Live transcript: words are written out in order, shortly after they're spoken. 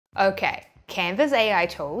Okay, Canva's AI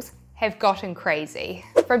tools have gotten crazy.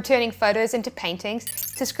 From turning photos into paintings,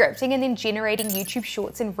 to scripting and then generating YouTube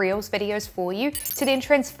Shorts and Reels videos for you, to then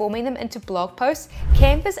transforming them into blog posts,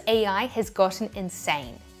 Canva's AI has gotten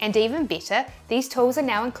insane. And even better, these tools are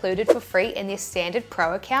now included for free in their standard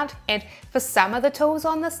Pro account, and for some of the tools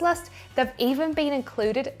on this list, they've even been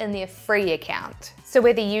included in their free account. So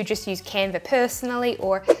whether you just use Canva personally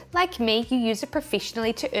or, like me, you use it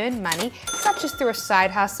professionally to earn money, such as through a side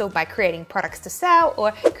hustle by creating products to sell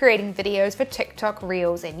or creating videos for TikTok,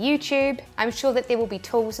 Reels and YouTube, I'm sure that there will be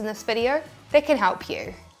tools in this video that can help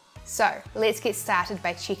you. So let's get started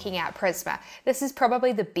by checking out Prisma. This is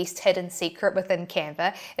probably the best hidden secret within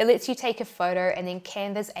Canva. It lets you take a photo and then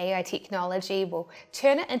Canva's AI technology will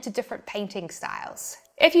turn it into different painting styles.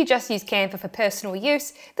 If you just use Canva for personal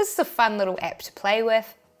use, this is a fun little app to play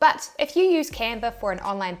with. But if you use Canva for an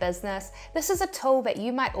online business, this is a tool that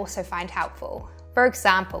you might also find helpful. For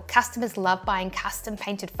example, customers love buying custom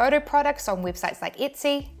painted photo products on websites like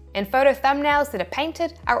Etsy, and photo thumbnails that are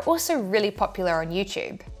painted are also really popular on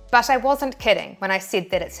YouTube. But I wasn't kidding when I said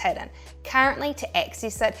that it's hidden. Currently, to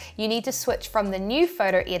access it, you need to switch from the new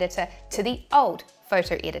photo editor to the old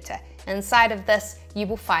photo editor. Inside of this, you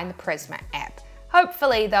will find the Prisma app.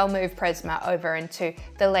 Hopefully, they'll move Prisma over into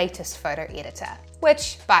the latest photo editor,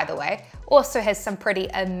 which, by the way, also has some pretty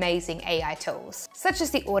amazing AI tools, such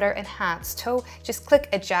as the Auto Enhance tool. Just click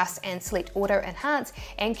Adjust and select Auto Enhance,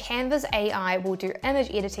 and Canva's AI will do image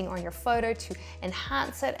editing on your photo to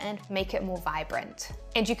enhance it and make it more vibrant.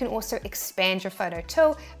 And you can also expand your photo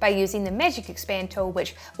tool by using the Magic Expand tool,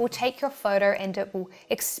 which will take your photo and it will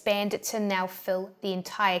expand it to now fill the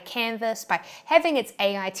entire canvas by having its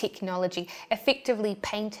AI technology effectively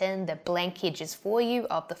paint in the blank edges for you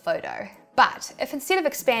of the photo. But if instead of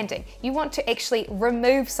expanding, you want to actually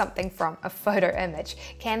remove something from a photo image,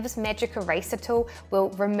 Canva's Magic Eraser tool will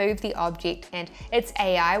remove the object and its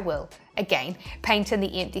AI will, again, paint in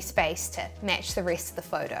the empty space to match the rest of the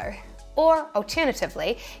photo. Or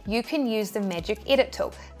alternatively, you can use the Magic Edit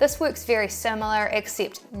tool. This works very similar,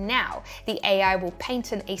 except now the AI will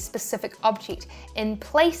paint in a specific object in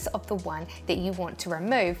place of the one that you want to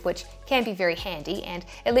remove, which can be very handy, and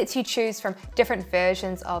it lets you choose from different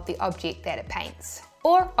versions of the object that it paints.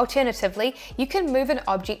 Or alternatively, you can move an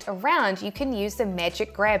object around. You can use the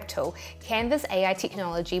Magic Grab tool. Canva's AI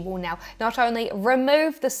technology will now not only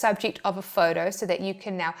remove the subject of a photo so that you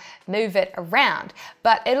can now move it around,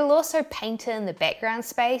 but it'll also paint in the background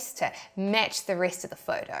space to match the rest of the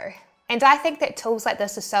photo. And I think that tools like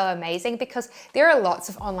this are so amazing because there are lots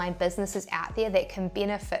of online businesses out there that can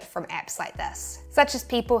benefit from apps like this, such as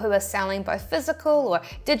people who are selling both physical or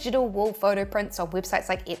digital wall photo prints on websites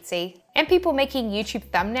like Etsy, and people making YouTube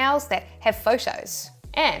thumbnails that have photos.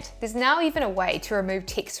 And there's now even a way to remove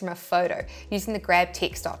text from a photo using the Grab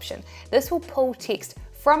Text option. This will pull text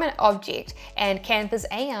from an object, and Canva's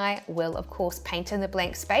AI will of course paint in the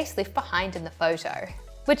blank space left behind in the photo,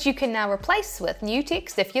 which you can now replace with new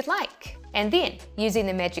text if you'd like. And then, using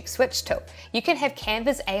the Magic Switch tool, you can have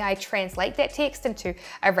Canva's AI translate that text into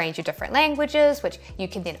a range of different languages, which you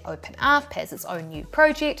can then open up as its own new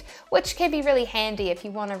project, which can be really handy if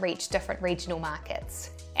you want to reach different regional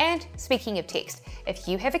markets. And speaking of text, if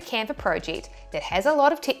you have a Canva project that has a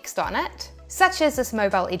lot of text on it, such as this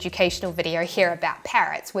mobile educational video here about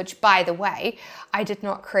parrots, which, by the way, I did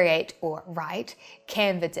not create or write,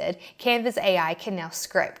 Canva did. Canva's AI can now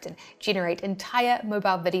script and generate entire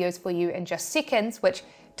mobile videos for you in just seconds, which,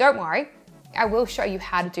 don't worry, I will show you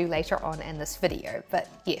how to do later on in this video. But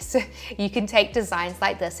yes, you can take designs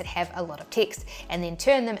like this that have a lot of text and then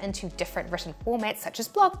turn them into different written formats such as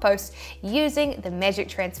blog posts using the Magic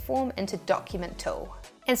Transform into Document tool.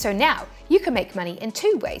 And so now you can make money in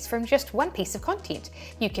two ways from just one piece of content.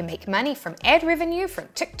 You can make money from ad revenue from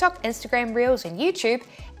TikTok, Instagram Reels and YouTube,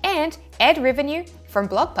 and ad revenue from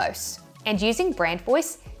blog posts. And using Brand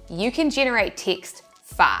Voice, you can generate text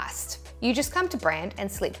fast. You just come to Brand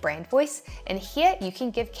and select Brand Voice, and here you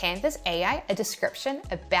can give Canva's AI a description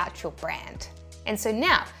about your brand. And so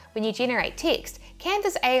now, when you generate text,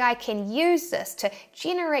 Canva's AI can use this to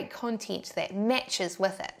generate content that matches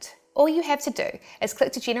with it. All you have to do is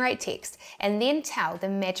click to generate text and then tell the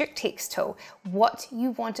Magic Text tool what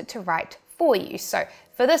you want it to write for you. So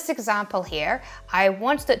for this example here, I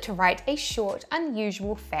wanted it to write a short,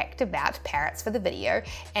 unusual fact about parrots for the video,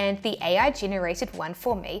 and the AI generated one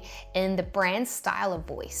for me in the brand style of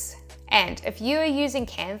voice. And if you are using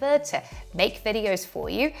Canva to make videos for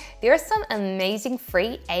you, there are some amazing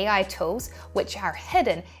free AI tools which are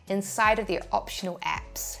hidden inside of their optional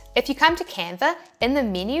apps. If you come to Canva, in the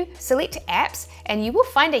menu, select Apps, and you will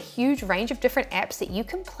find a huge range of different apps that you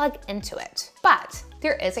can plug into it. But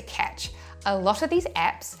there is a catch. A lot of these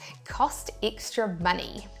apps cost extra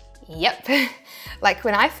money. Yep, like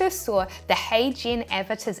when I first saw the Hey Gen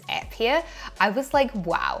Avatars app here, I was like,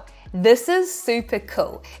 wow, this is super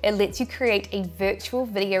cool. It lets you create a virtual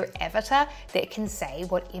video avatar that can say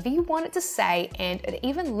whatever you want it to say, and it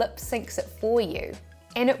even lip syncs it for you.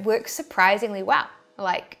 And it works surprisingly well.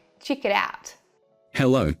 Like, check it out.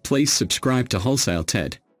 Hello, please subscribe to Wholesale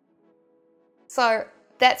TED. So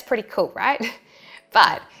that's pretty cool, right?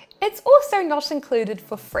 But it's also not included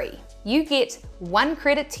for free. You get 1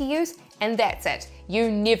 credit to use and that's it. You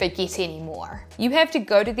never get any more. You have to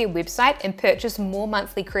go to their website and purchase more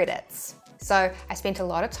monthly credits. So I spent a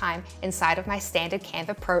lot of time inside of my standard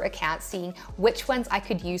Canva Pro account seeing which ones I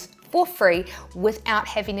could use for free without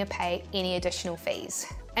having to pay any additional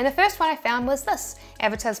fees. And the first one I found was this,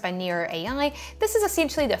 Avatars by Neiro AI. This is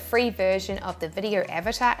essentially the free version of the video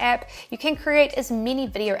avatar app. You can create as many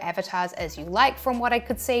video avatars as you like from what I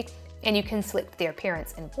could see, and you can select their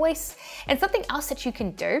appearance and voice. And something else that you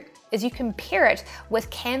can do is you can pair it with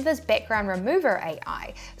Canva's background remover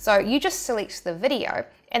AI. So you just select the video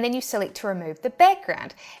and then you select to remove the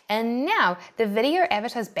background. And now the video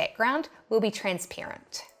avatar's background will be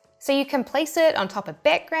transparent. So you can place it on top of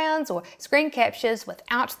backgrounds or screen captures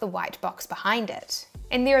without the white box behind it.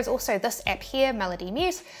 And there is also this app here,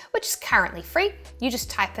 MelodyMuse, which is currently free. You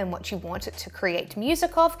just type in what you want it to create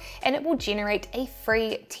music of, and it will generate a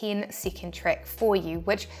free 10-second track for you,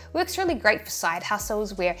 which works really great for side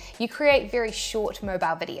hustles where you create very short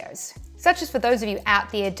mobile videos, such as for those of you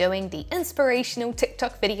out there doing the inspirational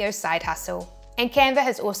TikTok video side hustle. And Canva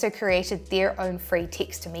has also created their own free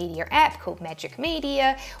text-to-media app called Magic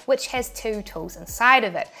Media, which has 2 tools inside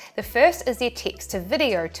of it. The first is their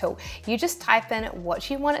text-to-video tool. You just type in what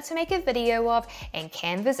you want it to make a video of, and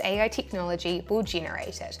Canva's AI technology will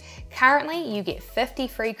generate it. Currently, you get 50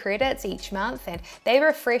 free credits each month, and they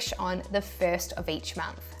refresh on the 1st of each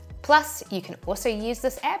month. Plus, you can also use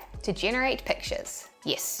this app to generate pictures.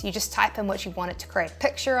 Yes, you just type in what you want it to create a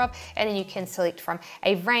picture of, and then you can select from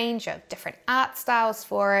a range of different art styles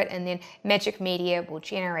for it, and then Magic Media will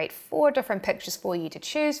generate 4 different pictures for you to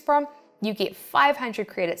choose from. You get 500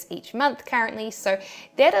 credits each month currently, so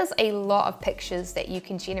that is a lot of pictures that you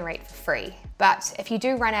can generate for free. But if you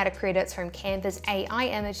do run out of credits from Canva's AI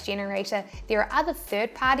image generator, there are other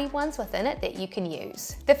third-party ones within it that you can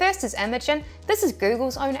use. The first is Imagen. This is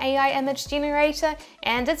Google's own AI image generator,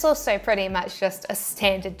 and it's also pretty much just a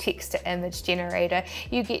standard text-to-image generator.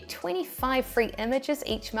 You get 25 free images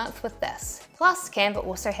each month with this. Plus, Canva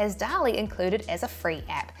also has DALL-E included as a free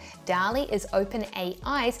app. DALL-E is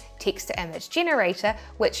OpenAI's text-to-image generator,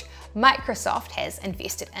 which Microsoft has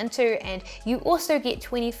invested into, and you also get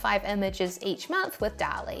 25 images each month with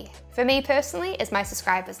DALL-E. For me personally, as my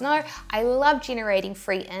subscribers know, I love generating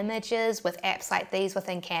free images with apps like these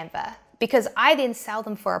within Canva, because I then sell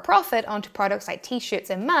them for a profit onto products like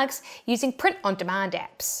t-shirts and mugs using print-on-demand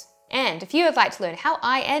apps. And if you would like to learn how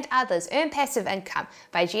I and others earn passive income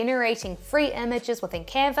by generating free images within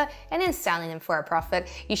Canva and then selling them for a profit,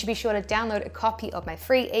 you should be sure to download a copy of my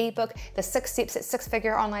free ebook, The 6 Steps That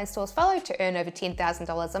 6-Figure Online Stores Follow to Earn Over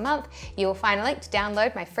 $10,000 a Month. You will find a link to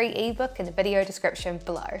download my free ebook in the video description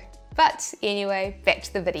below. But anyway, back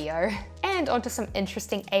to the video. And onto some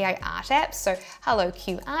interesting AI art apps. So Hello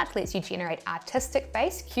QART lets you generate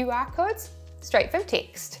artistic-based QR codes straight from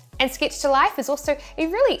text. And Sketch to Life is also a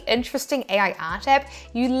really interesting AI art app.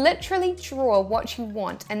 You literally draw what you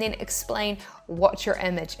want and then explain what your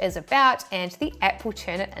image is about, and the app will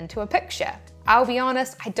turn it into a picture. I'll be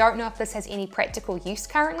honest, I don't know if this has any practical use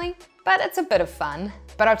currently, but it's a bit of fun.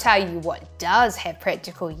 But I'll tell you what does have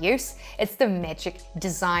practical use. It's the Magic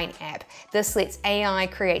Design app. This lets AI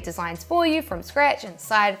create designs for you from scratch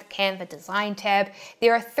inside of the Canva Design tab.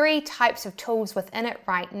 There are 3 types of tools within it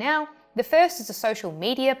right now. The first is a social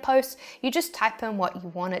media post. You just type in what you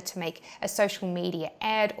want it to make a social media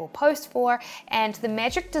ad or post for, and the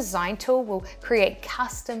Magic Design tool will create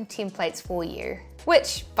custom templates for you,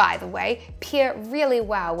 which, by the way, pair really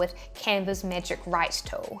well with Canva's Magic Write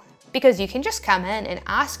tool, because you can just come in and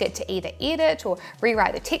ask it to either edit or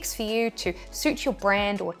rewrite the text for you to suit your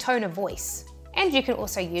brand or tone of voice. And you can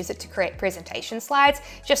also use it to create presentation slides.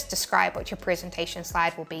 Just describe what your presentation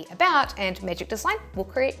slide will be about, and Magic Design will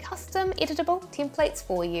create custom editable templates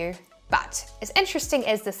for you. But as interesting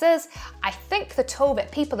as this is, I think the tool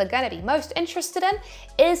that people are going to be most interested in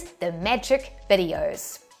is the Magic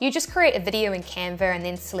Videos. you just create a video in Canva and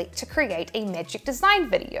then select to create a magic design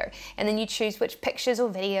video. And then you choose which pictures or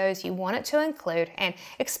videos you want it to include and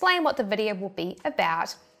explain what the video will be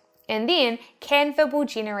about. And then Canva will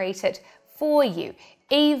generate it for you,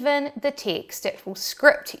 even the text. It will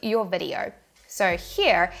script your video. So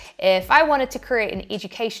here, if I wanted to create an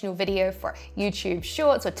educational video for YouTube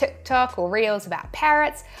Shorts or TikTok or Reels about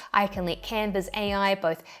parrots, I can let Canva's AI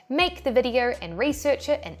both make the video and research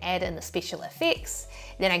it and add in the special effects.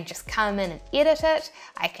 Then I can just come in and edit it.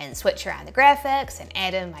 I can switch around the graphics and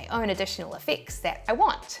add in my own additional effects that I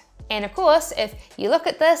want. And of course, if you look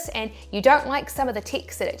at this and you don't like some of the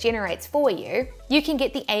text that it generates for you, you can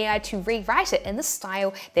get the AI to rewrite it in the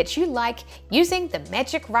style that you like using the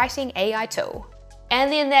Magic Writing AI tool. And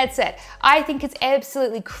then that's it. I think it's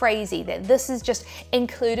absolutely crazy that this is just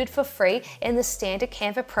included for free in the standard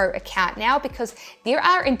Canva Pro account now, because there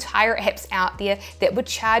are entire apps out there that would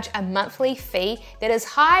charge a monthly fee that is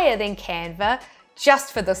higher than Canva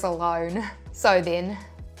just for this alone. So then,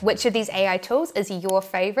 which of these AI tools is your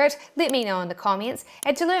favorite? Let me know in the comments.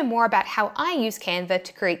 And to learn more about how I use Canva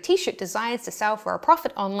to create t-shirt designs to sell for a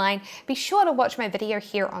profit online, be sure to watch my video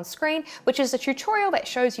here on screen, which is a tutorial that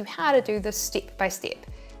shows you how to do this step by step.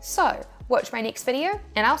 So watch my next video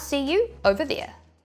and I'll see you over there.